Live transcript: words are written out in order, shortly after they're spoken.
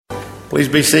Please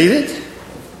be seated.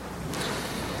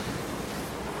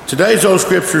 Today's Old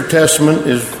Scripture Testament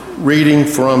is reading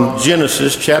from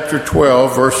Genesis chapter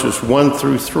 12, verses 1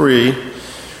 through 3,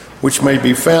 which may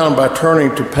be found by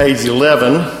turning to page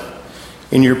 11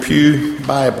 in your pew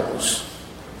Bibles.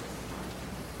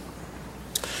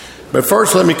 But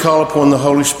first, let me call upon the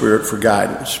Holy Spirit for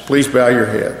guidance. Please bow your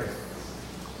head.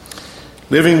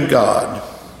 Living God,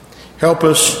 help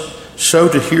us so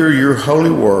to hear your holy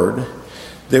word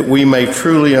that we may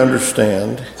truly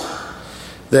understand,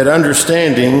 that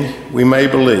understanding we may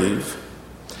believe,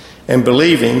 and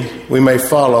believing we may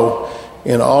follow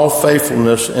in all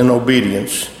faithfulness and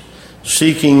obedience,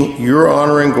 seeking your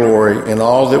honor and glory in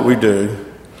all that we do,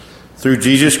 through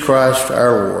Jesus Christ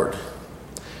our Lord.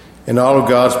 And all of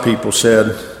God's people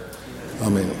said,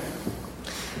 Amen.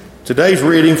 Today's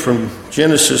reading from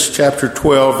Genesis chapter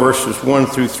 12, verses 1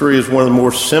 through 3 is one of the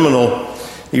more seminal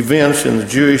events in the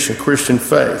Jewish and Christian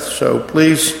faith. So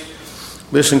please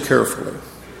listen carefully.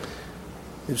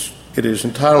 It is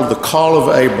entitled The Call of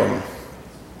Abram.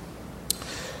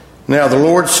 Now the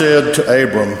Lord said to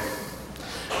Abram,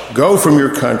 "Go from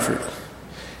your country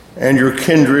and your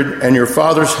kindred and your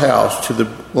father's house to the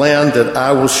land that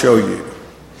I will show you.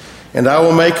 And I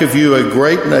will make of you a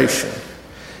great nation,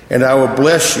 and I will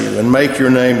bless you and make your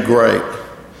name great,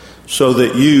 so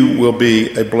that you will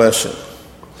be a blessing.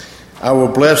 I will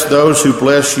bless those who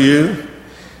bless you,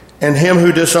 and him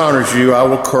who dishonors you I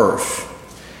will curse.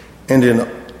 And in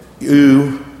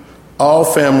you all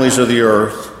families of the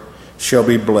earth shall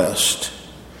be blessed."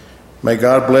 May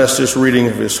God bless this reading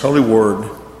of his holy word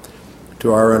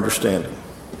to our understanding.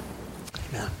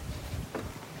 Amen.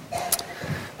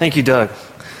 Thank you, Doug.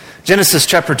 Genesis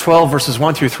chapter 12, verses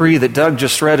 1 through 3 that Doug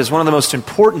just read is one of the most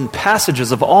important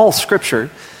passages of all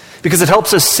Scripture because it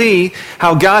helps us see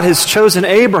how God has chosen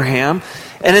Abraham.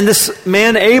 And in this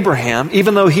man Abraham,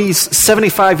 even though he's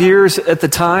 75 years at the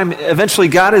time, eventually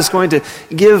God is going to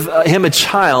give him a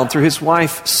child through his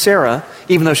wife Sarah,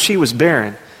 even though she was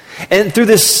barren. And through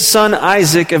this son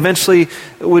Isaac eventually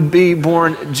would be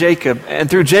born Jacob. And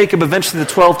through Jacob eventually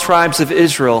the 12 tribes of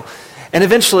Israel. And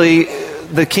eventually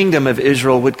the kingdom of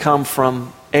Israel would come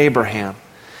from Abraham.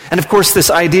 And of course, this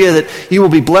idea that you will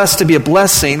be blessed to be a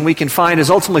blessing, we can find is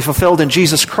ultimately fulfilled in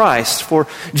Jesus Christ. For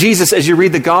Jesus, as you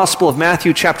read the Gospel of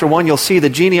Matthew chapter 1, you'll see the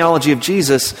genealogy of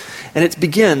Jesus, and it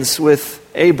begins with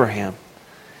Abraham.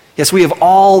 Yes, we have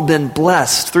all been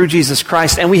blessed through Jesus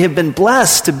Christ, and we have been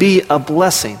blessed to be a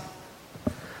blessing.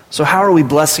 So how are we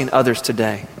blessing others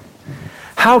today?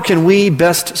 How can we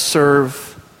best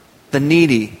serve the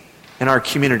needy in our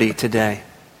community today?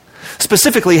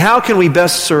 Specifically, how can we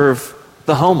best serve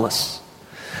the homeless?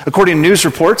 According to news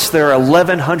reports, there are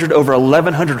over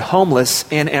 1,100 homeless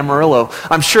in Amarillo.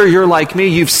 I'm sure you're like me,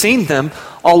 you've seen them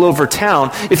all over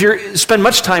town. If you spend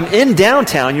much time in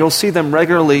downtown, you'll see them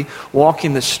regularly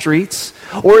walking the streets.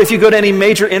 Or if you go to any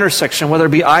major intersection, whether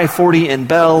it be I-40 in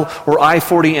Bell or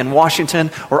I-40 in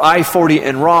Washington or I-40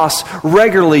 in Ross,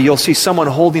 regularly you'll see someone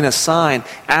holding a sign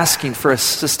asking for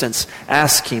assistance,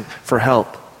 asking for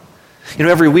help. You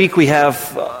know, every week we have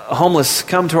homeless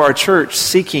come to our church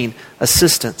seeking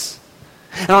assistance.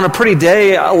 And on a pretty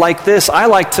day like this, I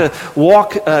like to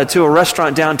walk to a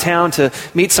restaurant downtown to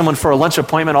meet someone for a lunch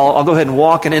appointment. I'll go ahead and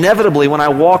walk. And inevitably, when I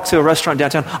walk to a restaurant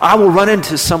downtown, I will run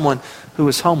into someone who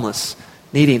is homeless,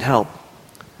 needing help.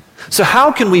 So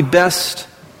how can we best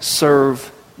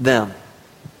serve them?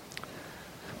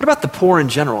 What about the poor in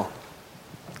general?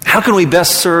 How can we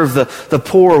best serve the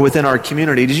poor within our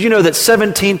community? Did you know that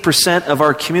 17% of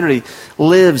our community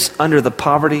lives under the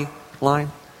poverty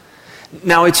line?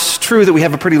 Now, it's true that we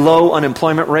have a pretty low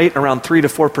unemployment rate, around 3 to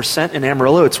 4% in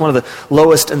Amarillo. It's one of the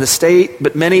lowest in the state,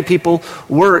 but many people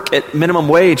work at minimum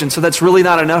wage, and so that's really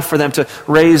not enough for them to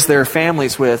raise their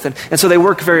families with. And so they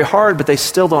work very hard, but they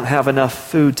still don't have enough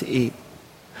food to eat.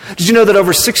 Did you know that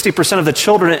over 60% of the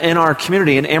children in our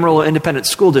community, in Amarillo Independent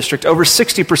School District, over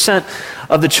 60%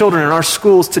 of the children in our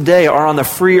schools today are on the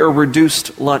free or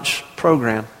reduced lunch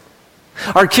program?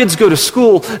 Our kids go to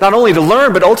school not only to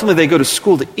learn, but ultimately they go to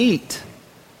school to eat,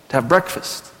 to have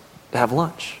breakfast, to have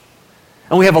lunch.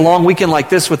 And we have a long weekend like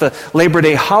this with a Labor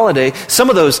Day holiday.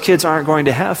 Some of those kids aren't going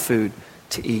to have food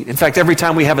to eat. In fact, every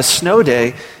time we have a snow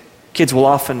day, kids will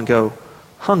often go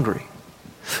hungry.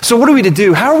 So what are we to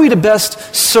do? How are we to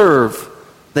best serve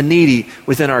the needy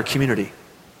within our community?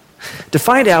 To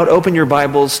find out, open your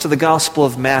Bibles to the Gospel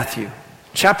of Matthew,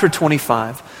 chapter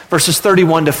 25, verses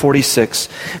 31 to 46.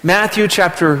 Matthew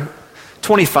chapter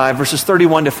 25, verses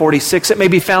 31 to 46. It may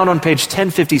be found on page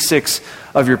 1056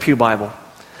 of your pew Bible.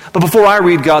 But before I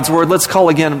read God's word, let's call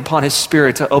again upon his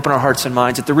Spirit to open our hearts and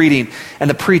minds at the reading and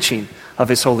the preaching of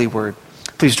his holy word.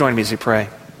 Please join me as we pray.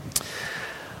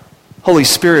 Holy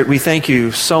Spirit, we thank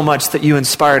you so much that you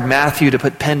inspired Matthew to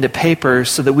put pen to paper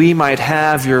so that we might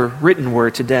have your written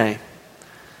word today.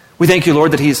 We thank you,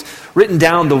 Lord, that he's written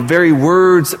down the very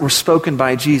words that were spoken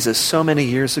by Jesus so many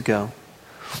years ago.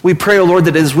 We pray, O Lord,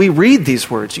 that as we read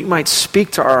these words, you might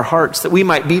speak to our hearts, that we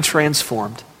might be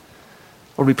transformed.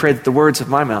 Lord, we pray that the words of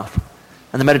my mouth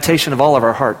and the meditation of all of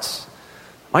our hearts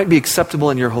might be acceptable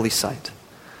in your holy sight.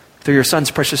 Through your Son's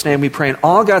precious name we pray, and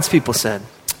all God's people said,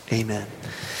 amen.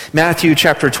 Matthew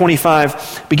chapter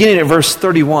 25, beginning at verse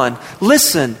 31.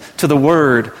 Listen to the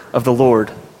word of the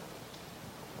Lord.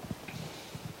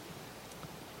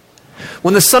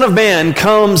 When the Son of Man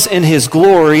comes in his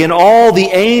glory and all the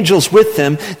angels with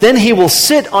him, then he will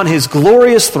sit on his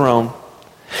glorious throne.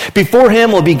 Before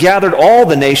him will be gathered all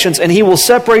the nations, and he will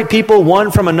separate people one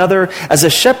from another as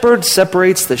a shepherd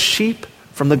separates the sheep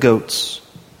from the goats.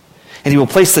 And he will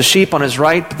place the sheep on his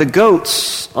right, but the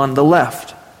goats on the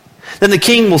left. Then the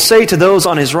king will say to those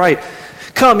on his right,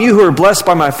 "Come, you who are blessed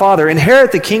by my Father,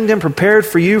 inherit the kingdom prepared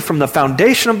for you from the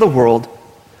foundation of the world.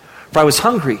 For I was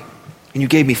hungry, and you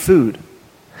gave me food.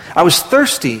 I was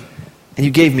thirsty, and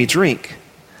you gave me drink.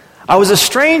 I was a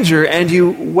stranger, and you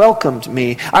welcomed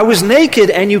me. I was naked,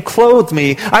 and you clothed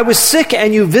me. I was sick,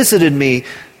 and you visited me.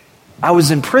 I was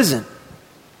in prison,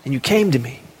 and you came to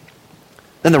me."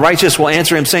 Then the righteous will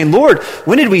answer him, saying, "Lord,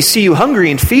 when did we see you hungry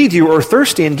and feed you, or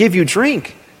thirsty and give you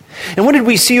drink? And when did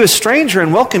we see you a stranger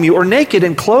and welcome you, or naked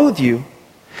and clothe you?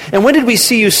 And when did we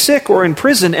see you sick or in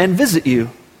prison and visit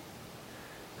you?"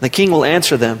 The king will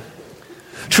answer them,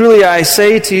 "Truly I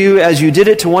say to you, as you did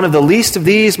it to one of the least of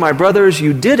these, my brothers,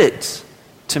 you did it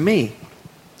to me."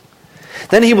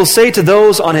 Then he will say to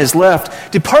those on his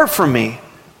left, "Depart from me,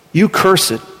 you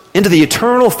cursed, into the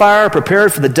eternal fire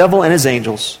prepared for the devil and his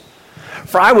angels.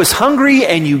 For I was hungry,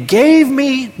 and you gave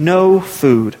me no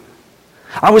food.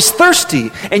 I was thirsty,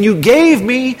 and you gave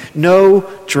me no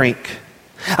drink.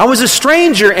 I was a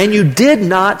stranger, and you did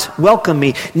not welcome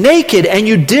me. Naked, and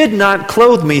you did not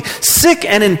clothe me. Sick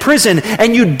and in prison,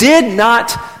 and you did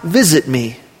not visit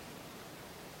me."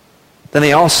 Then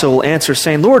they also will answer,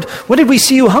 saying, "Lord, when did we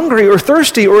see you hungry or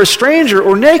thirsty or a stranger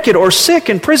or naked or sick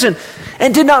in prison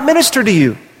and did not minister to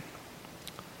you?"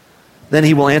 Then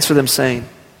he will answer them, saying,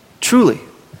 "Truly,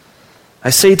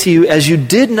 I say to you, as you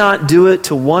did not do it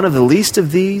to one of the least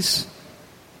of these,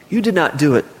 you did not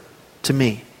do it to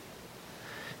me.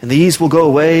 And these will go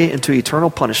away into eternal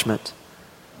punishment,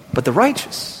 but the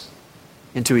righteous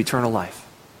into eternal life."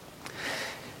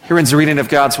 Here ends the reading of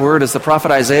God's word. As the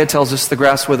prophet Isaiah tells us, the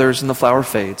grass withers and the flower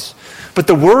fades, but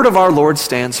the word of our Lord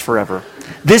stands forever.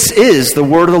 This is the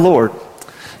word of the Lord.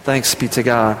 Thanks be to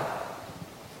God.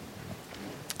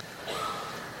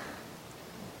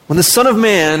 When the Son of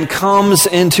Man comes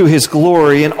into his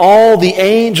glory and all the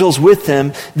angels with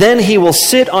him, then he will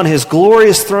sit on his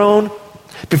glorious throne.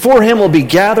 Before him will be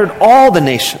gathered all the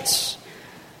nations.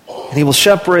 And he will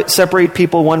separate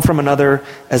people one from another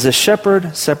as a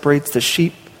shepherd separates the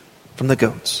sheep from the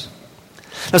goats.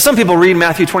 Now some people read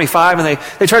Matthew 25 and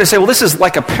they try to say, well, this is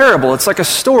like a parable. It's like a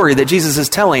story that Jesus is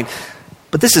telling.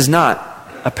 But this is not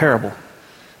a parable.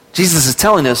 Jesus is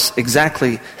telling us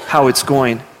exactly how it's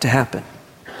going to happen.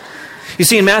 You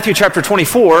see, in Matthew chapter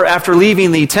 24, after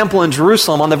leaving the temple in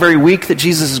Jerusalem on the very week that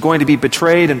Jesus is going to be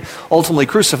betrayed and ultimately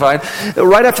crucified,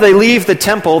 right after they leave the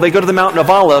temple, they go to the Mountain of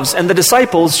Olives, and the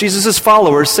disciples, Jesus'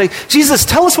 followers, say, "Jesus,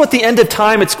 tell us what the end of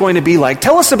time it's going to be like.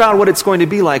 Tell us about what it's going to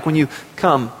be like when you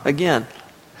come again."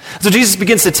 So Jesus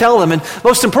begins to tell them, and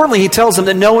most importantly, he tells them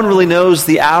that no one really knows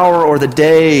the hour or the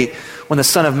day when the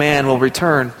Son of Man will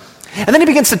return. And then he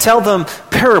begins to tell them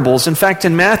parables. In fact,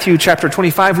 in Matthew chapter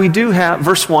 25,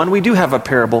 verse 1, we do have a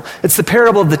parable. It's the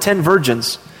parable of the 10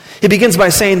 virgins. He begins by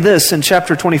saying this in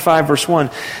chapter 25, verse 1.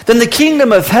 "Then the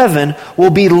kingdom of heaven will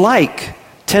be like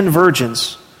 10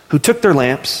 virgins who took their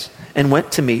lamps and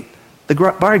went to meet the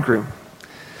bridegroom."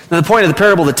 Now, the point of the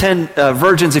parable, the 10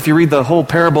 virgins, if you read the whole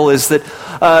parable, is that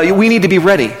we need to be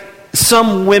ready.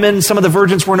 Some women, some of the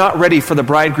virgins were not ready for the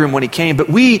bridegroom when he came, but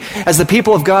we, as the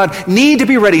people of God, need to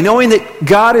be ready, knowing that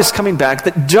God is coming back,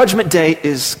 that judgment day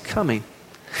is coming.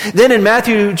 Then in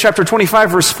Matthew chapter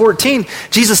 25, verse 14,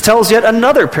 Jesus tells yet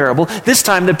another parable, this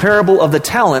time the parable of the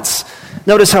talents.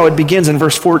 Notice how it begins in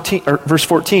verse 14.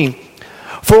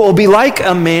 "For it will be like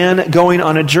a man going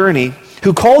on a journey,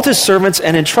 who called his servants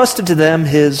and entrusted to them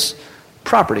his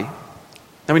property."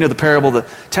 Now we know the parable of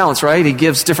the talents, right? He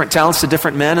gives different talents to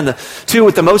different men, and the two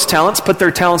with the most talents put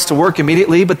their talents to work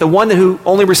immediately, but the one who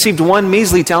only received one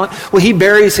measly talent, well, he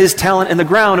buries his talent in the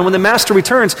ground, and when the master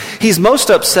returns, he's most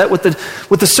upset with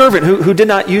the servant who did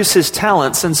not use his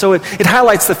talents. And so it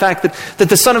highlights the fact that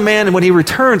the Son of Man, when he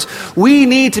returns, we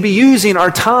need to be using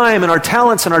our time and our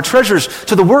talents and our treasures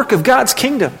to the work of God's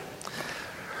kingdom.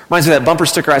 Reminds me of that bumper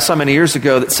sticker I saw many years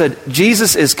ago that said,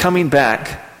 "Jesus is coming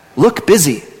back. Look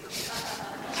busy."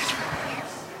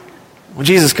 When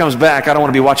Jesus comes back, I don't want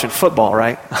to be watching football,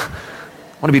 right? I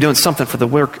want to be doing something for the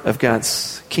work of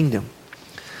God's kingdom.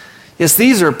 Yes,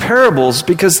 these are parables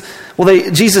because,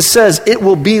 Jesus says, it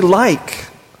will be like,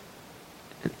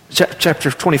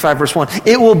 chapter 25, verse 1,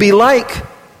 it will be like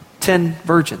 10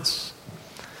 virgins.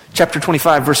 Chapter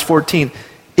 25, verse 14,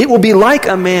 it will be like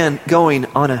a man going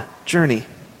on a journey.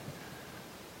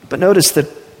 But notice that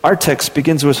our text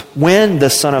begins with, when the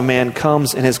Son of Man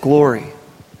comes in his glory.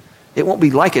 It won't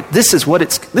be like it. This is what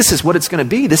it's going to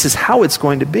be. This is how it's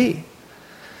going to be.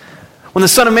 When the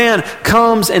Son of Man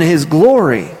comes in his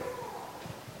glory,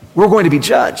 we're going to be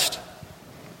judged.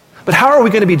 But how are we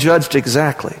going to be judged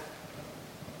exactly?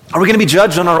 Are we going to be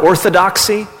judged on our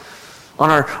orthodoxy, on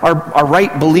our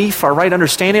right belief, our right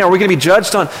understanding? Are we going to be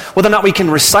judged on whether or not we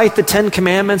can recite the 10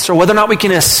 Commandments, or whether or not we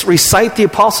can recite the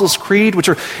Apostles' Creed, which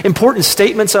are important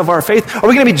statements of our faith? Are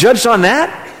we going to be judged on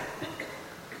that?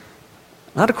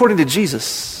 Not according to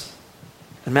Jesus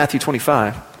in Matthew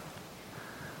 25.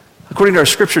 According to our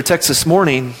scripture text this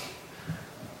morning,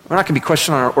 we're not going to be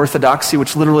questioned on our orthodoxy,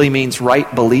 which literally means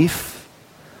right belief.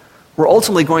 We're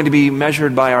ultimately going to be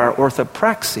measured by our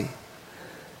orthopraxy,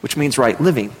 which means right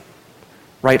living,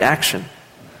 right action.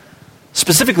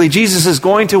 Specifically, Jesus is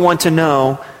going to want to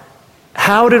know,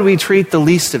 how did we treat the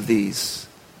least of these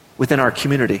within our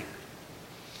community?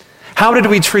 How did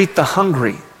we treat the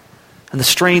hungry and the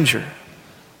stranger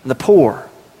and the poor,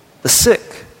 the sick,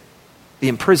 the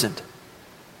imprisoned?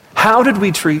 How did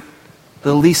we treat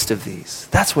the least of these?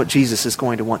 That's what Jesus is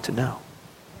going to want to know.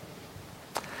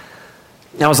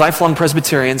 Now, as lifelong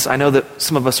Presbyterians, I know that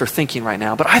some of us are thinking right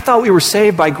now, but I thought we were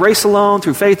saved by grace alone,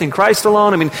 through faith in Christ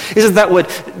alone. I mean, isn't that what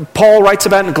Paul writes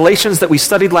about in Galatians that we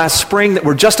studied last spring, that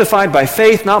we're justified by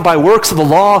faith, not by works of the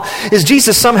law? Is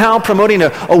Jesus somehow promoting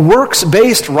a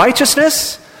works-based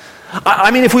righteousness?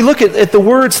 I mean, if we look at the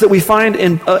words that we find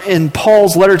in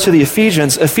Paul's letter to the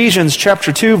Ephesians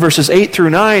chapter 2, verses 8 through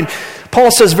 9, Paul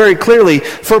says very clearly,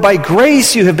 "For by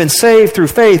grace you have been saved through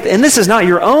faith, and this is not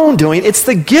your own doing, it's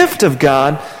the gift of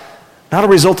God, not a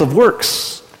result of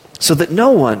works, so that no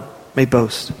one may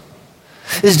boast."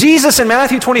 Is Jesus in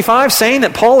Matthew 25 saying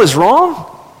that Paul is wrong?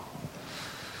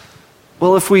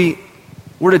 Well, if we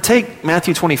were to take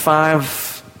Matthew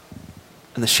 25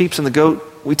 and the sheep and the goat,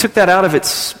 we took that out of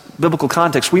its biblical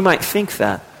context, we might think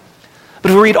that. But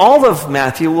if we read all of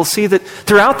Matthew, we'll see that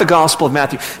throughout the Gospel of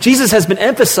Matthew, Jesus has been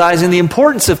emphasizing the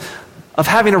importance of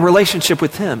having a relationship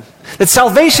with him. That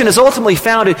salvation is ultimately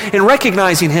found in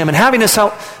recognizing him and having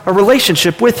a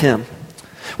relationship with him.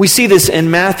 We see this in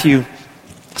Matthew,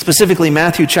 specifically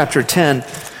Matthew chapter 10,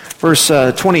 verse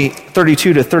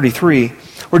 32 to 33,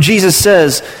 where Jesus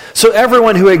says, "So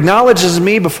everyone who acknowledges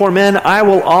me before men, I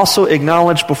will also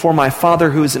acknowledge before my Father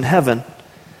who is in heaven.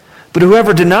 But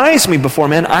whoever denies me before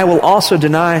men, I will also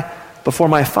deny before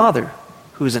my Father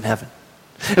who is in heaven."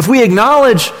 If we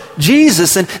acknowledge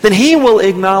Jesus, then he will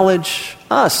acknowledge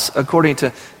us, according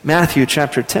to Matthew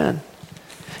chapter 10.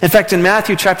 In fact, in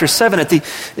Matthew chapter 7,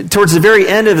 towards the very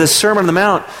end of the Sermon on the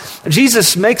Mount,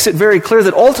 Jesus makes it very clear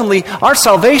that ultimately our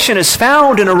salvation is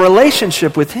found in a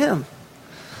relationship with him.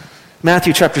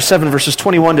 Matthew chapter 7, verses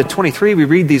 21 to 23, we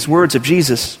read these words of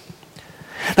Jesus.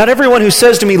 "Not everyone who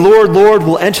says to me, 'Lord, Lord,'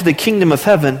 will enter the kingdom of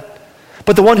heaven,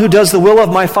 but the one who does the will of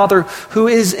my Father who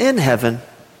is in heaven.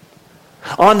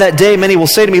 On that day many will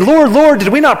say to me, 'Lord, Lord, did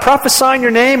we not prophesy in your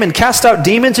name and cast out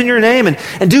demons in your name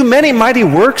and do many mighty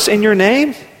works in your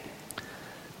name?'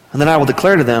 And then I will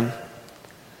declare to them,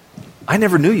 'I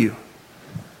never knew you.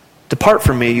 Depart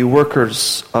from me, you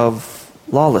workers of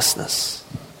lawlessness.'"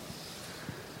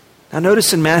 Now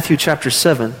notice in Matthew chapter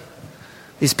 7,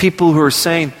 these people who are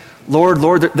saying, "Lord,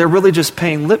 Lord," they're really just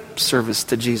paying lip service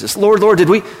to Jesus. "Lord, Lord, did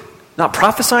we not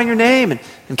prophesy in your name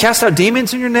and cast out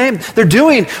demons in your name?" They're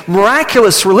doing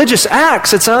miraculous religious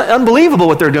acts. It's unbelievable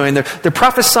what they're doing. They're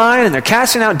prophesying and they're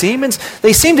casting out demons.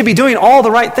 They seem to be doing all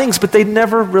the right things, but they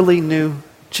never really knew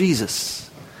Jesus.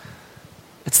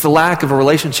 It's the lack of a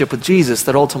relationship with Jesus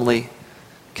that ultimately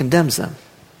condemns them,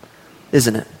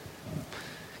 isn't it?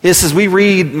 Yes, as we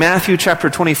read Matthew chapter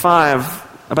 25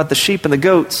 about the sheep and the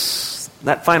goats,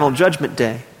 that final judgment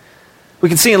day, We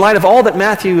can see in light of all that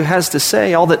Matthew has to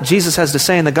say, all that Jesus has to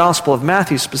say in the Gospel of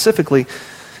Matthew, specifically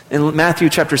in Matthew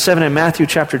chapter 7 and Matthew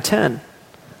chapter 10.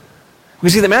 We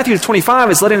see that Matthew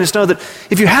 25 is letting us know that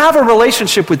if you have a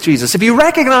relationship with Jesus, if you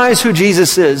recognize who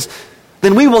Jesus is,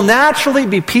 then we will naturally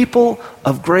be people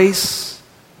of grace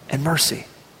and mercy.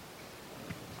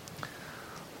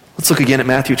 Let's look again at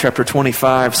Matthew chapter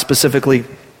 25. Specifically,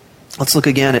 let's look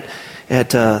again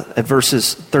at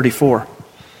verses 34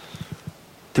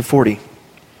 to 40.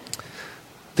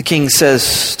 The king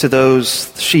says to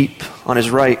those sheep on his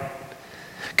right,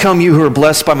 "Come, you who are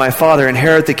blessed by my Father,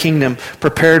 inherit the kingdom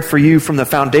prepared for you from the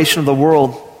foundation of the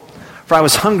world. For I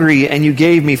was hungry, and you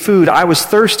gave me food. I was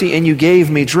thirsty, and you gave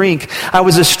me drink. I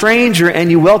was a stranger,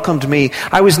 and you welcomed me.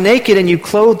 I was naked, and you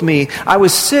clothed me. I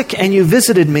was sick, and you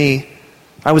visited me.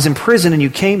 I was in prison, and you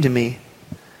came to me."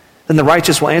 Then the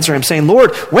righteous will answer him, saying,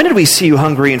 "Lord, when did we see you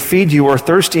hungry and feed you, or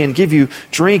thirsty and give you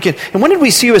drink? And when did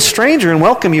we see you a stranger and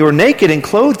welcome you, or naked and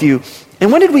clothe you?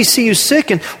 And when did we see you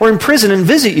sick or in prison and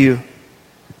visit you?"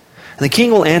 And the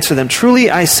king will answer them, "Truly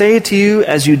I say to you,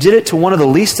 as you did it to one of the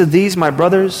least of these, my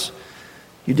brothers,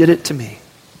 you did it to me."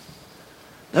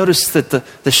 Notice that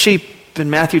the sheep in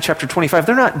Matthew chapter 25,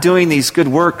 they're not doing these good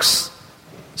works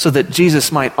so that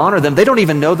Jesus might honor them. They don't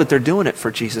even know that they're doing it for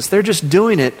Jesus. They're just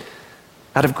doing it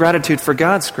out of gratitude for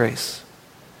God's grace.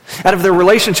 Out of their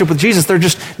relationship with Jesus, they're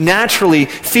just naturally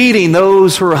feeding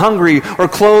those who are hungry, or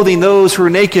clothing those who are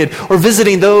naked, or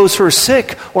visiting those who are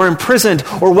sick or imprisoned,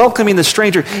 or welcoming the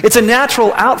stranger. It's a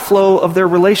natural outflow of their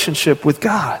relationship with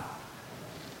God.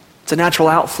 It's a natural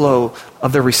outflow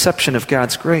of their reception of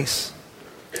God's grace.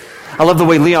 I love the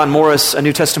way Leon Morris, a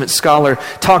New Testament scholar,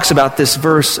 talks about this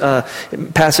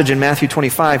passage in Matthew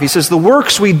 25. He says, "The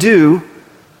works we do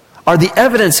are the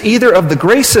evidence either of the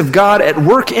grace of God at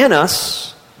work in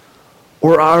us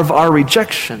or of our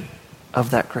rejection of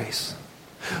that grace."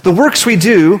 The works we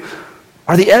do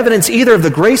are the evidence either of the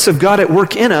grace of God at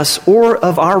work in us or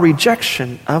of our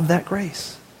rejection of that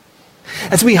grace.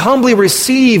 As we humbly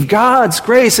receive God's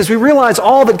grace, as we realize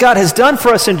all that God has done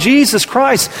for us in Jesus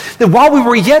Christ, that while we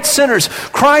were yet sinners,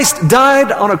 Christ died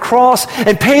on a cross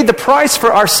and paid the price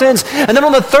for our sins. And then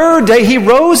on the third day, he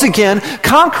rose again,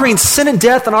 conquering sin and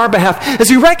death on our behalf. As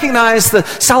we recognize the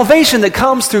salvation that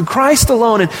comes through Christ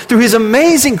alone and through his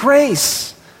amazing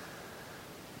grace,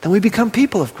 then we become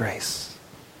people of grace.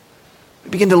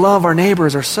 We begin to love our neighbor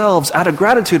as ourselves out of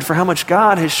gratitude for how much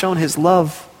God has shown his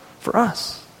love for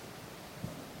us.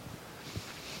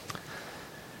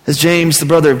 As James, the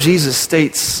brother of Jesus,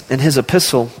 states in his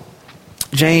epistle,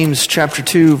 James chapter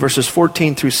 2, verses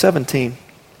 14 through 17,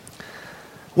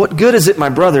 "What good is it, my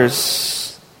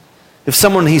brothers, if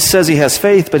someone he says he has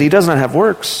faith, but he does not have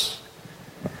works?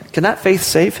 Can that faith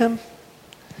save him?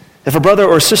 If a brother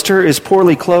or sister is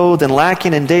poorly clothed and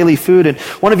lacking in daily food, and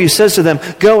one of you says to them,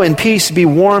 'Go in peace, be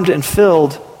warmed and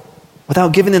filled,'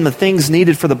 without giving them the things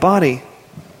needed for the body,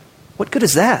 what good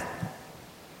is that?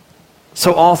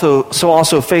 So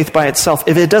also faith by itself,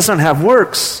 if it does not have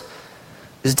works,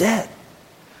 is dead."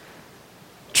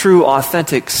 True,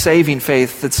 authentic, saving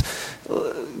faith that's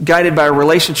guided by a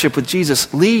relationship with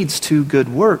Jesus leads to good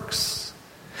works.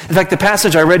 In fact, the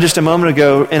passage I read just a moment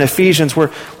ago in Ephesians, where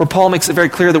Paul makes it very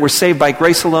clear that we're saved by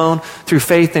grace alone, through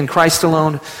faith in Christ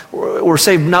alone. We're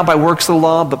saved not by works of the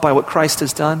law, but by what Christ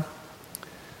has done.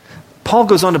 Paul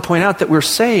goes on to point out that we're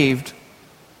saved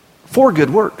for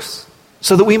good works,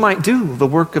 so that we might do the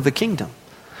work of the kingdom.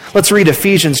 Let's read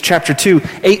Ephesians chapter 2,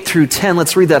 8 through 10.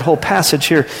 Let's read that whole passage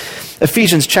here.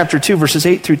 Ephesians chapter 2, verses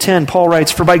 8 through 10, Paul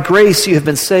writes, "For by grace you have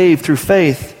been saved through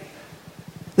faith.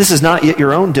 This is not yet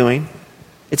your own doing.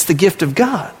 It's the gift of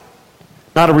God,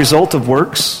 not a result of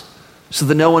works, so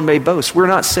that no one may boast." We're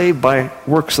not saved by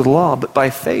works of the law, but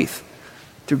by faith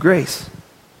through grace.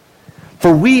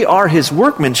 "For we are his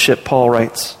workmanship," Paul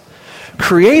writes,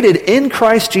 "created in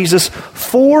Christ Jesus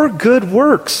for good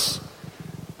works,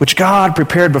 which God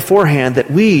prepared beforehand that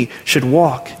we should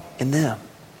walk in them."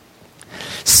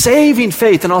 Saving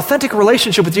faith, an authentic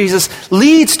relationship with Jesus,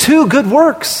 leads to good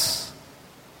works.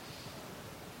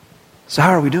 So how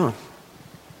are we doing?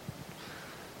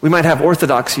 We might have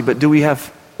orthodoxy, but do we have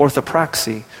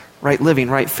orthopraxy, right living,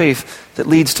 right faith that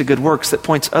leads to good works, that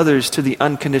points others to the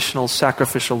unconditional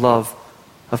sacrificial love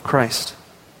of Christ?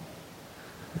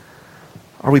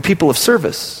 Are we people of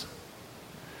service?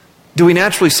 Do we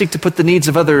naturally seek to put the needs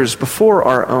of others before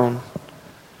our own?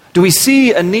 Do we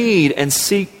see a need and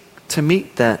seek to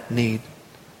meet that need?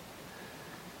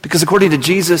 Because according to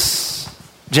Jesus,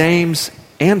 James,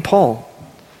 and Paul,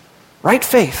 right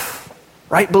faith,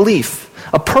 right belief,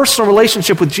 a personal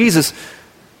relationship with Jesus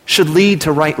should lead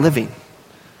to right living,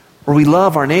 where we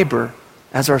love our neighbor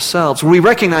as ourselves, where we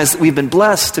recognize that we've been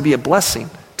blessed to be a blessing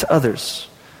to others.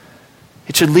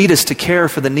 It should lead us to care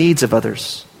for the needs of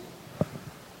others.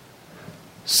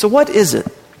 So what is it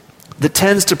that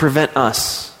tends to prevent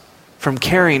us from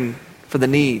caring for the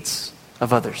needs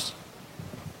of others?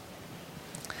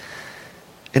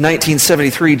 In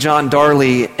 1973, John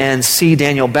Darley and C.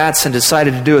 Daniel Batson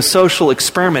decided to do a social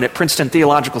experiment at Princeton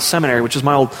Theological Seminary, which is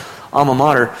my old alma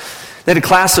mater. They had a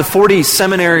class of 40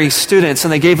 seminary students,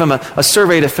 and they gave them a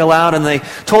survey to fill out, and they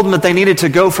told them that they needed to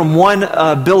go from one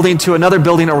building to another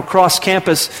building across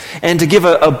campus and to give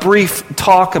a brief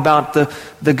talk about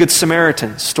the Good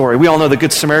Samaritan story. We all know the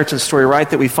Good Samaritan story, right,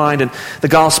 that we find in the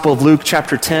Gospel of Luke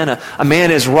chapter 10. A man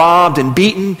is robbed and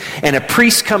beaten, and a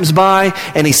priest comes by,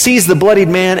 and he sees the bloodied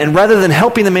man, and rather than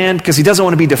helping the man because he doesn't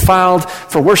want to be defiled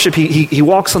for worship, he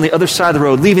walks on the other side of the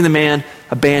road, leaving the man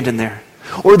abandoned there.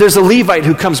 Or there's a Levite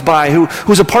who comes by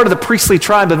who's a part of the priestly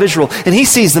tribe of Israel, and he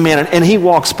sees the man and he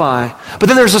walks by. But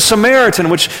then there's a Samaritan,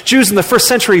 which Jews in the first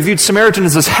century viewed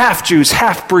Samaritans as half-Jews,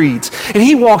 half-breeds. And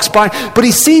he walks by, but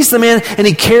he sees the man and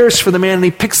he cares for the man, and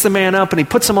he picks the man up and he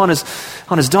puts him on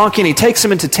his donkey and he takes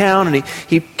him into town, and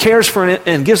he cares for him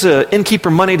and gives an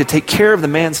innkeeper money to take care of the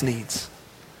man's needs.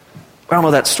 I don't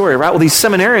know that story, right? Well, these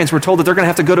seminarians were told that they're going to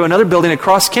have to go to another building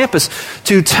across campus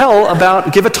to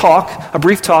give a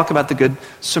brief talk about the Good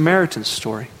Samaritan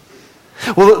story.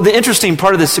 Well, the interesting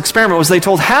part of this experiment was they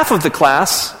told half of the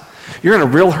class, you're in a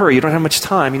real hurry, you don't have much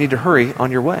time, you need to hurry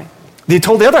on your way. They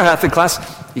told the other half of the class,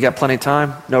 you got plenty of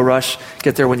time, no rush,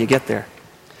 get there when you get there.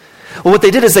 Well, what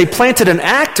they did is they planted an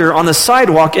actor on the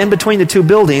sidewalk in between the two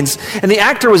buildings, and the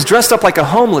actor was dressed up like a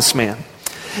homeless man.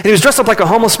 And he was dressed up like a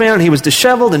homeless man, and he was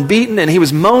disheveled and beaten, and he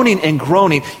was moaning and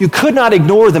groaning. You could not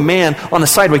ignore the man on the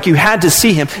sidewalk. You had to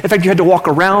see him. In fact, you had to walk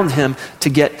around him to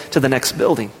get to the next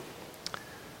building.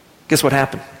 Guess what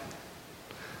happened?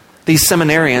 These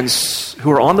seminarians who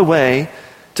were on the way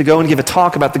to go and give a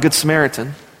talk about the Good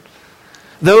Samaritan,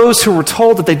 those who were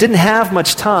told that they didn't have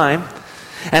much time,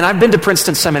 and I've been to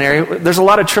Princeton Seminary, there's a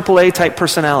lot of AAA type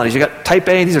personalities. You got type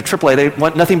A, these are AAA, they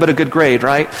want nothing but a good grade,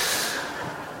 right?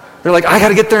 They're like, I got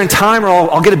to get there in time or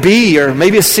I'll get a B or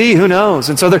maybe a C, who knows?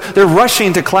 And so they're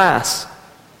rushing to class.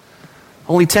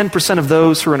 Only 10% of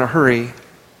those who are in a hurry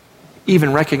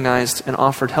even recognized and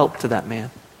offered help to that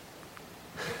man.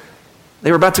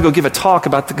 They were about to go give a talk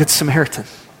about the Good Samaritan,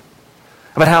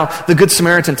 about how the Good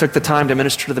Samaritan took the time to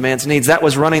minister to the man's needs. That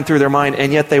was running through their mind,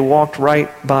 and yet they walked right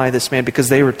by this man because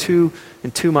they were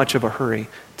in too much of a hurry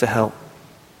to help.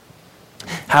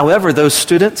 However, those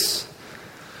students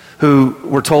who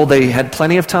were told they had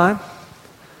plenty of time,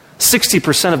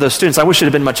 60% of those students, I wish it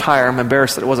had been much higher, I'm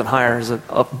embarrassed that it wasn't higher as a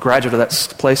graduate of that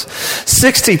place,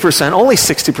 60%, only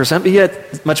 60%, but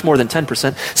yet much more than 10%,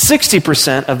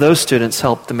 60% of those students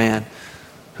helped the man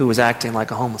who was acting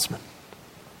like a homeless man.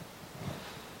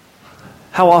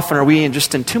 How often are we in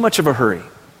too much of a hurry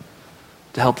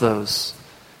to help those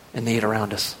in need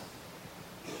around us?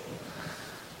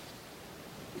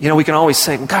 You know, we can always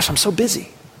say, well, gosh, I'm so busy.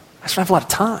 I just don't have a lot of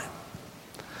time.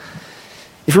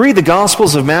 If you read the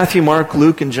Gospels of Matthew, Mark,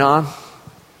 Luke, and John,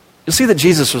 you'll see that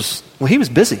Jesus he was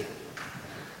busy.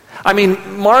 I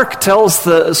mean, Mark tells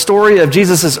the story of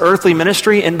Jesus' earthly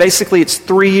ministry, and basically it's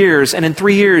 3 years. And in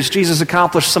 3 years, Jesus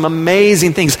accomplished some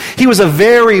amazing things. He was a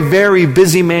very, very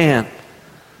busy man.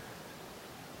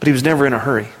 But he was never in a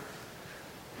hurry.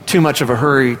 Too much of a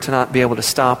hurry to not be able to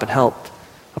stop and help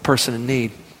a person in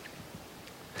need.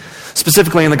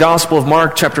 Specifically in the Gospel of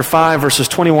Mark chapter 5, verses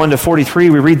 21 to 43,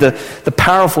 we read the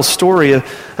powerful story of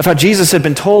how Jesus had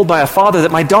been told by a father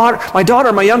that my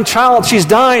daughter, my young child, she's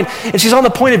dying and she's on the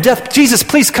point of death. Jesus,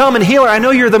 please come and heal her. I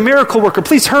know you're the miracle worker.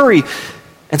 Please hurry.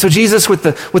 And so Jesus with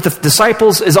the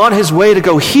disciples is on his way to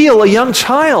go heal a young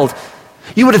child.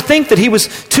 You would think that he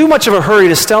was too much of a hurry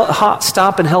to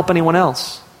stop and help anyone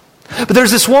else. But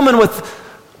there's this woman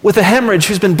with a hemorrhage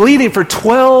who's been bleeding for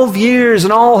 12 years,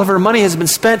 and all of her money has been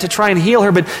spent to try and heal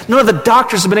her, but none of the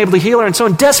doctors have been able to heal her. And so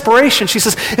in desperation, she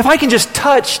says, if I can just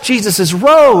touch Jesus'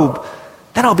 robe,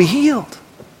 then I'll be healed.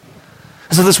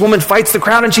 And so this woman fights the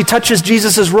crowd and she touches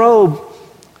Jesus' robe.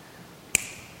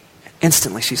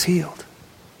 Instantly, she's healed.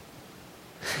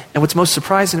 And what's most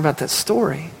surprising about that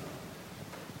story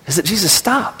is that Jesus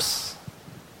stops.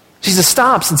 Jesus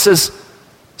stops and says,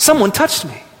 someone touched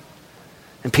me.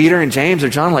 And Peter and James or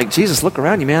John are like, Jesus, look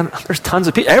around you, man. There's tons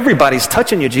of people. Everybody's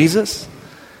touching you, Jesus.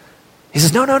 He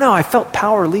says, no, I felt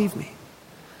power leave me.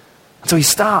 And so he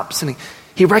stops and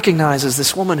he recognizes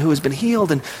this woman who has been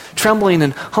healed, and trembling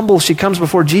and humble, she comes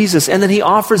before Jesus. And then he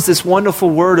offers this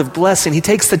wonderful word of blessing. He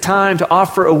takes the time to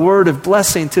offer a word of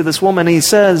blessing to this woman. And he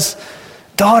says,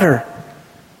 daughter,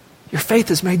 your faith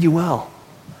has made you well.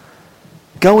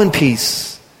 Go in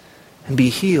peace and be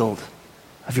healed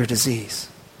of your disease.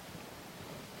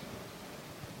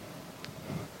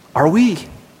 Are we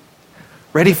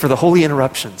ready for the holy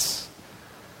interruptions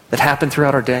that happen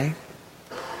throughout our day?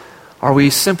 Are we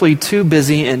simply too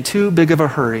busy and too big of a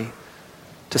hurry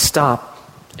to stop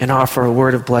and offer a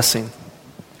word of blessing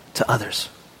to others?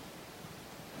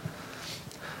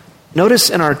 Notice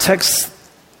in our text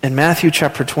in Matthew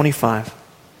chapter 25,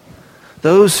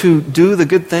 those who do the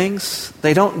good things,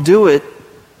 they don't do it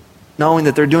knowing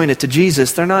that they're doing it to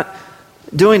Jesus. They're not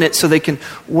doing it so they can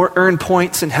earn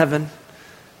points in heaven.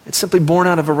 It's simply born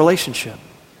out of a relationship.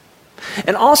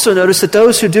 And also notice that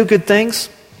those who do good things,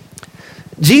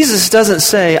 Jesus doesn't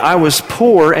say, I was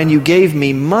poor and you gave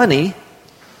me money.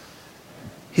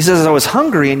 He says, I was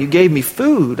hungry and you gave me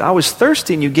food. I was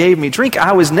thirsty and you gave me drink.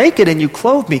 I was naked and you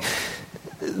clothed me.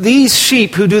 These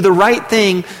sheep who do the right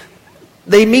thing,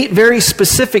 they meet very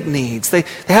specific needs. They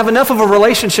have enough of a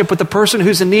relationship with the person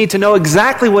who's in need to know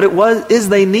exactly what it is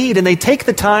they need, and they take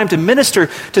the time to minister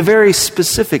to very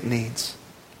specific needs.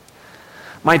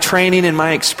 My training and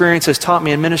my experience has taught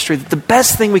me in ministry that the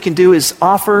best thing we can do is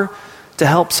offer to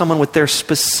help someone with their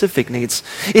specific needs.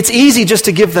 It's easy just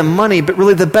to give them money, but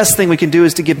really the best thing we can do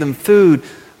is to give them food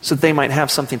so that they might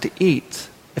have something to eat,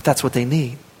 if that's what they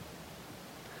need.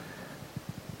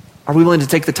 Are we willing to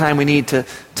take the time we need to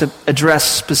address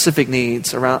specific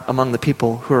needs among the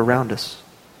people who are around us?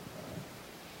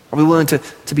 Are we willing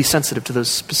to be sensitive to those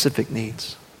specific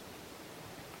needs?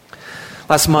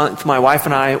 Last month, my wife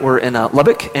and I were in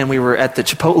Lubbock, and we were at the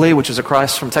Chipotle, which is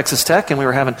across from Texas Tech, and we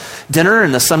were having dinner,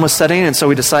 and the sun was setting, and so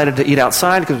we decided to eat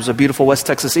outside because it was a beautiful West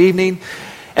Texas evening.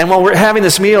 And while we're having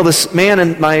this meal, this man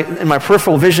in my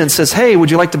peripheral vision says, hey,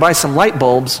 would you like to buy some light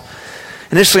bulbs?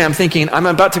 Initially, I'm thinking, I'm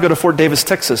about to go to Fort Davis,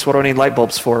 Texas. What do I need light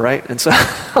bulbs for, right? And so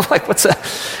I'm like, what's that?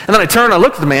 And then I turned and I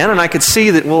looked at the man, and I could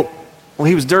see that, well,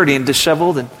 he was dirty and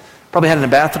disheveled and probably hadn't been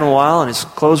in a bath in a while, and his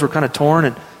clothes were kind of torn.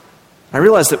 And I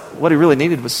realized that what he really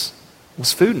needed was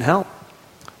food and help.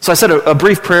 So I said a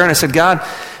brief prayer, and I said, God,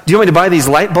 do you want me to buy these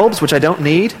light bulbs, which I don't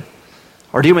need?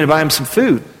 Or do you want me to buy him some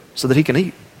food so that he can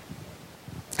eat?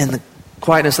 In the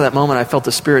quietness of that moment, I felt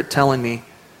the Spirit telling me,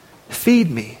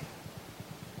 feed me.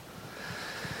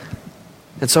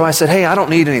 And so I said, hey, I don't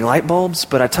need any light bulbs,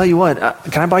 but I tell you what,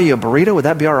 can I buy you a burrito? Would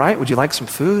that be all right? Would you like some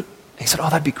food? And he said, oh,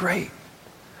 that'd be great.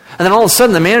 And then all of a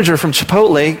sudden, the manager from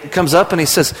Chipotle comes up and he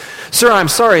says, sir, I'm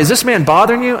sorry, is this man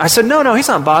bothering you? I said, no, he's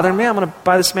not bothering me. I'm going to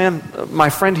buy this man, my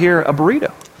friend here, a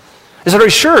burrito. He said, are you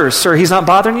sure, sir, he's not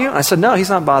bothering you? I said, no, he's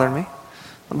not bothering me.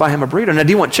 I'll buy him a burrito. Now, do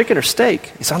you want chicken or steak?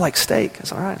 He said, I like steak. I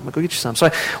said, all right, I'm going to go get you some. So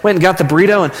I went and got the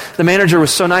burrito, and the manager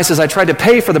was so nice. As I tried to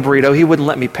pay for the burrito, he wouldn't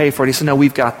let me pay for it. He said, no,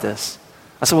 we've got this.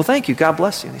 I said, well, thank you. God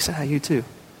bless you. And he said, you too.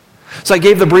 So I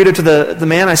gave the burrito to the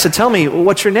man. I said, tell me,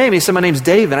 what's your name? He said, my name's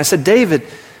David. I said, David,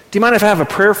 do you mind if I have a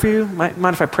prayer for you? Mind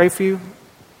if I pray for you?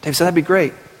 David said, that'd be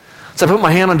great. So I put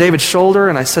my hand on David's shoulder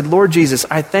and I said, Lord Jesus,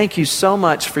 I thank you so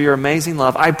much for your amazing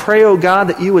love. I pray, oh God,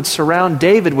 that you would surround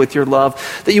David with your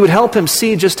love, that you would help him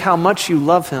see just how much you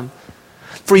love him.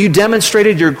 For you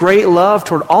demonstrated your great love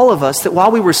toward all of us, that while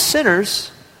we were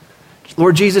sinners,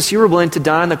 Lord Jesus, you were willing to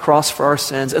die on the cross for our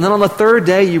sins. And then on the third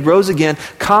day, you rose again,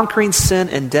 conquering sin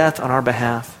and death on our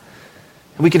behalf.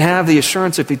 And we can have the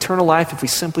assurance of eternal life if we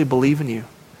simply believe in you.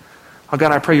 Oh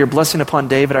God, I pray your blessing upon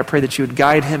David. I pray that you would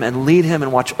guide him and lead him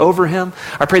and watch over him.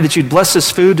 I pray that you'd bless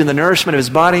his food and the nourishment of his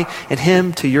body and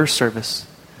him to your service.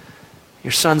 In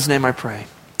your son's name I pray.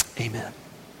 Amen.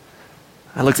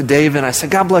 I looked at David and I said,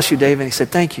 God bless you, David. And he said,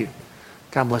 thank you.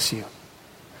 God bless you.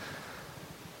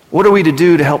 What are we to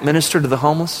do to help minister to the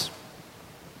homeless?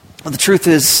 Well, the truth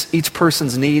is, each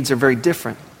person's needs are very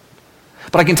different.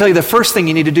 But I can tell you the first thing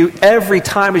you need to do every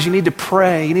time is you need to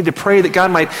pray. You need to pray that God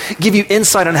might give you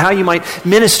insight on how you might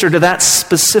minister to that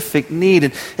specific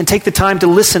need and take the time to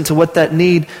listen to what that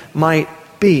need might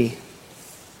be.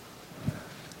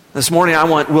 This morning I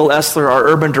want Will Essler, our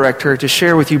urban director, to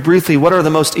share with you briefly what are the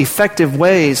most effective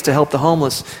ways to help the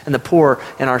homeless and the poor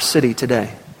in our city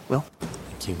today. Will?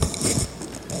 Thank you.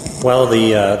 Well,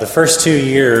 the first 2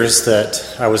 years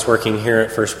that I was working here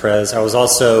at First Pres, I was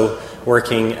also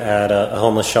working at a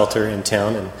homeless shelter in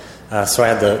town, and so I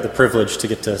had the privilege to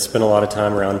get to spend a lot of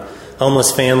time around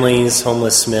homeless families,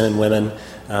 homeless men and women.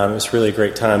 It was really a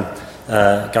great time.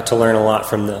 Got to learn a lot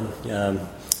from them.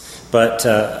 But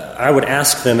I would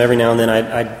ask them every now and then.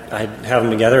 I'd have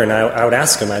them together, and I would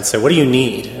ask them. I'd say, "What do you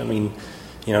need?" I mean,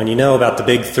 and you know about the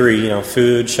big three: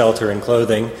 food, shelter, and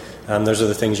clothing. Those are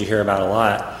the things you hear about a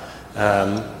lot.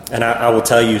 And I will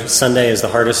tell you, Sunday is the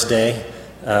hardest day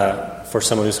for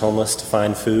someone who's homeless to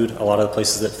find food. A lot of the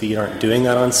places that feed aren't doing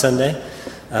that on Sunday.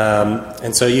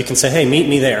 And so you can say, hey, meet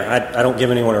me there. I don't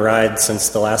give anyone a ride, since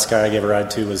the last guy I gave a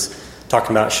ride to was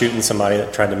talking about shooting somebody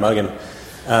that tried to mug him.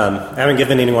 I haven't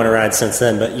given anyone a ride since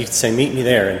then, but you can say, meet me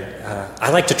there. And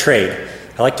I like to trade.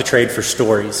 I like to trade for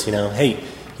stories. Hey,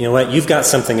 you know what? You've got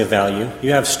something of value.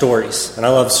 You have stories, and I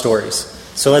love stories.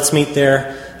 So let's meet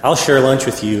there. I'll share lunch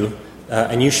with you,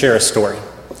 and you share a story.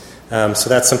 So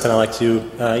that's something I like to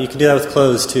do. You can do that with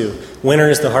clothes, too. Winter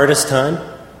is the hardest time,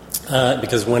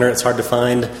 because winter it's hard to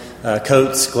find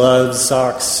coats, gloves,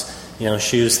 socks,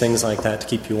 shoes, things like that to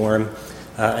keep you warm.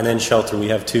 And then shelter. We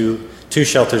have two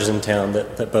shelters in town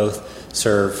that both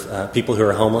serve people who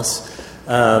are homeless.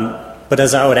 But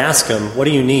as I would ask them, what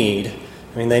do you need?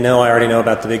 They know I already know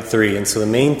about the big three. And so the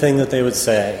main thing that they would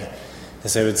say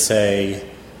is they would say,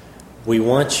 we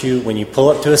want you, when you pull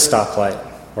up to a stoplight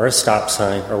or a stop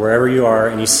sign or wherever you are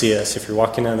and you see us, if you're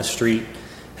walking down the street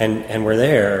and we're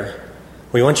there,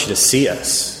 we want you to see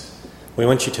us. We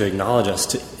want you to acknowledge us,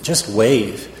 to just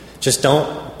wave. Just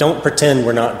don't pretend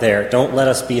we're not there. Don't let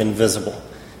us be invisible.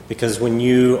 Because when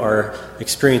you are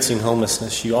experiencing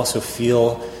homelessness, you also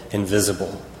feel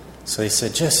invisible. So they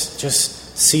said,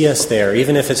 just see us there.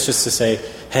 Even if it's just to say,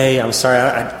 hey, I'm sorry,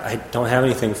 I don't have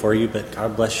anything for you, but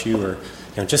God bless you. Or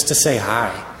just to say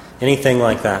hi. Anything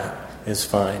like that is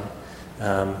fine.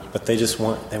 But they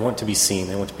want to be seen.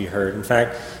 They want to be heard. In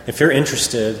fact, if you're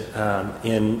interested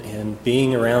in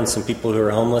being around some people who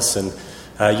are homeless and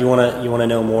you want to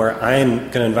know more, I am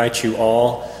going to invite you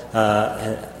all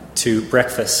to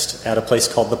breakfast at a place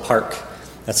called The Park.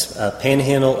 That's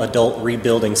Panhandle Adult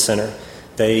Rebuilding Center.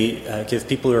 They give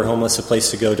people who are homeless a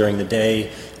place to go during the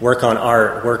day, work on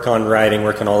art, work on writing,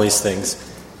 work on all these things.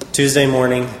 Tuesday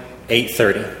morning,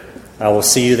 8:30. I will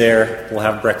see you there. We'll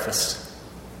have breakfast.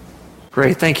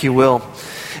 Great. Thank you, Will.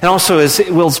 And also, as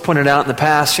Will's pointed out in the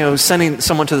past, sending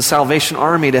someone to the Salvation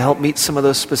Army to help meet some of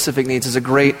those specific needs is a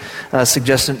great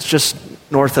suggestion. It's just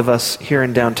north of us here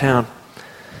in downtown.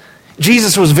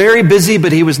 Jesus was very busy,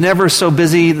 but he was never so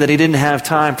busy that he didn't have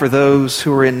time for those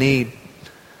who were in need.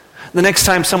 The next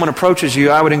time someone approaches you,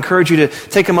 I would encourage you to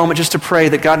take a moment just to pray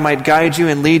that God might guide you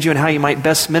and lead you in how you might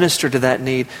best minister to that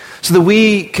need so that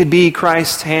we could be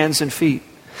Christ's hands and feet.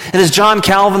 And as John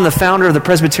Calvin, the founder of the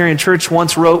Presbyterian Church,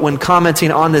 once wrote when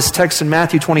commenting on this text in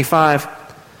Matthew 25,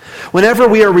 whenever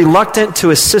we are reluctant to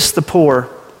assist the poor,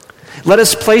 let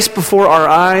us place before our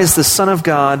eyes the Son of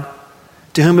God,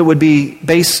 to whom it would be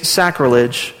base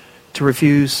sacrilege to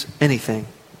refuse anything.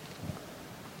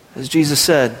 As Jesus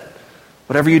said,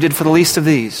 whatever you did for the least of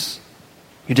these,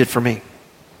 you did for me.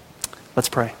 Let's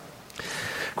pray.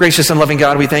 Gracious and loving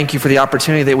God, we thank you for the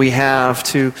opportunity that we have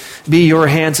to be your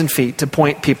hands and feet, to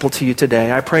point people to you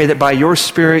today. I pray that by your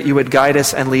Spirit you would guide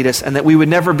us and lead us, and that we would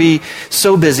never be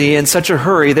so busy, in such a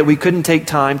hurry, that we couldn't take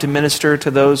time to minister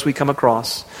to those we come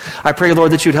across. I pray,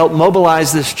 Lord, that you'd help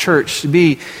mobilize this church to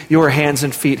be your hands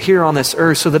and feet here on this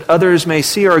earth so that others may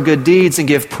see our good deeds and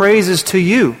give praises to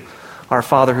you, our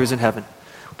Father who's in heaven.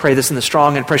 Pray this in the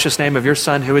strong and precious name of your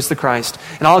Son, who is the Christ.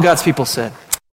 And all God's people said,